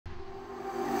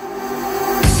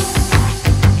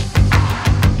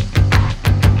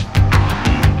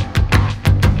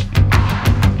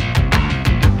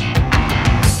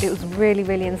really,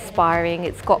 really inspiring.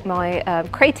 It's got my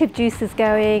creative juices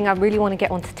going. I really want to get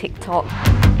onto TikTok.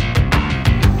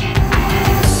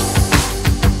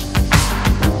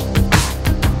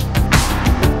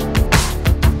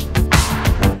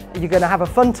 You're going to have a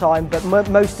fun time, but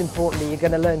most importantly, you're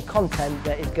going to learn content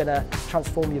that is going to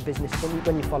transform your business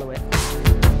when you follow it.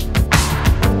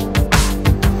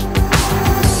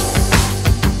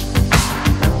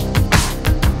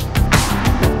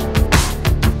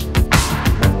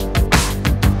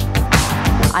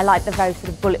 I like the very sort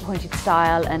of bullet pointed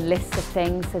style and lists of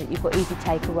things so that you've got easy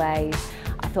takeaways.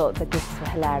 I thought the gifts were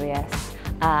hilarious,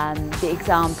 the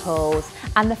examples,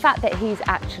 and the fact that he's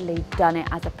actually done it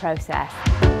as a process.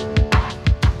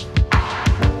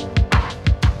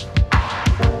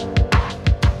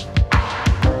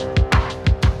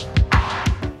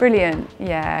 Brilliant,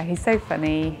 yeah, he's so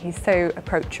funny, he's so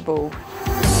approachable.